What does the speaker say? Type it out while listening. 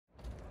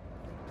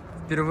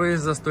Впервые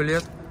за 100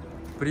 лет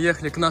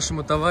приехали к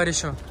нашему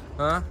товарищу.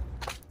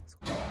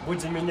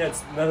 Будем менять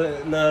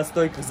на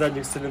стойках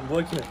задних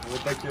сайлентблоки.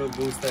 Вот такие вот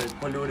будем ставить,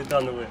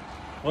 полиуретановые.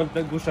 Вон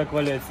так глушак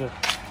валяется.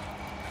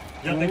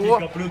 Я такие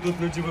коплю, тут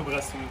люди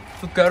выбрасывают.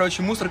 Тут,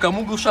 короче, мусор.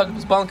 Кому глушак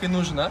с банкой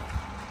нужен, а?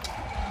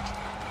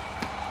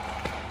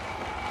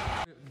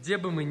 Где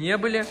бы мы ни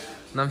были,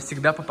 нам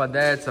всегда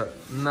попадаются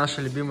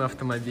наши любимые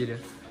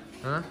автомобили.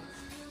 А?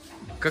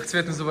 Как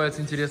цвет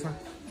называется, интересно?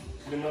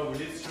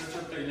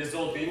 Или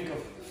золотынков.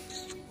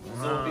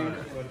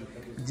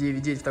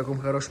 9.9 в таком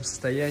хорошем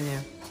состоянии.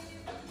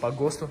 По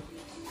ГОСТу.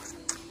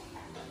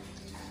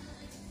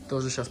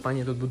 Тоже сейчас по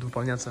ней тут будут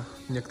выполняться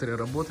некоторые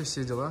работы,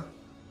 все дела.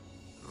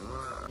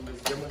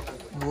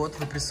 Вот,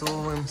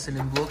 выпрессовываем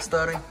сайлентблок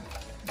старый.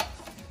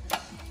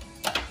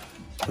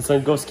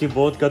 Саньковский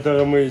болт,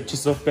 который мы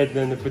часов 5,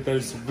 наверное,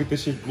 пытались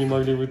вытащить, не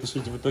могли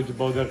вытащить, в итоге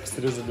болгарку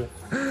срезали.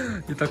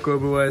 И такое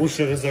бывает.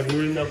 Уши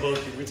разогнули на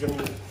балке,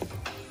 вытянули.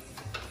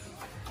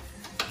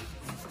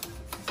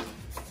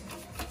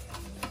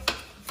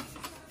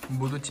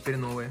 Будут теперь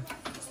новые.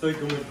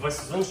 Стойка мы 2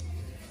 сезона.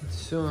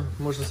 Все,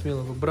 можно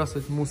смело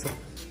выбрасывать мусор.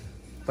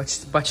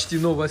 Почти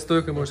новая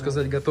стойка, можно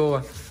сказать,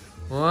 готова.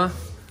 О,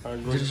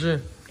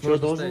 держи. Что,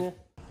 должен?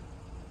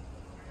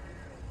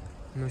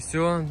 Ну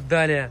все,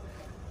 далее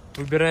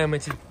выбираем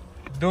эти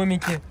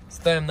домики,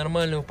 ставим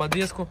нормальную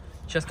подвеску.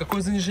 Сейчас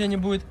какое занижение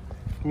будет?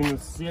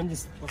 Минус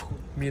 70, походу.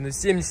 Минус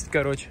 70,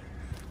 короче.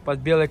 Под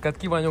белые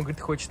катки Ваня, говорит,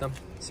 хочет там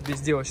себе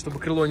сделать, чтобы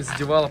крыло не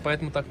задевало,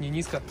 поэтому так не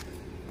низко.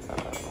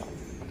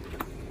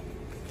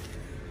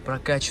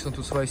 Прокачиваем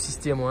тут свою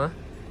систему, а?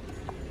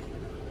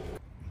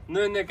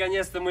 Ну и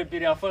наконец-то мы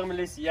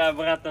переоформились. Я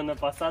обратно на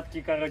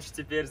посадке, короче,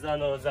 теперь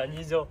заново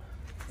занизил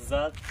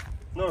зад.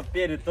 Ну,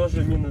 перед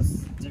тоже минус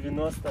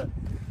 90.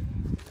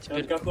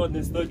 Теперь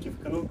короткоходные стойки в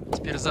круг.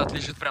 Теперь зад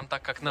лежит прям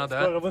так, как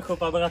надо, скоро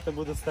выхлоп обратно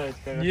буду ставить,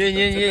 короче.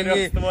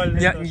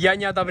 Не-не-не, я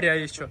не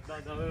одобряю еще. Да,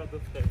 давай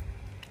вот ставить.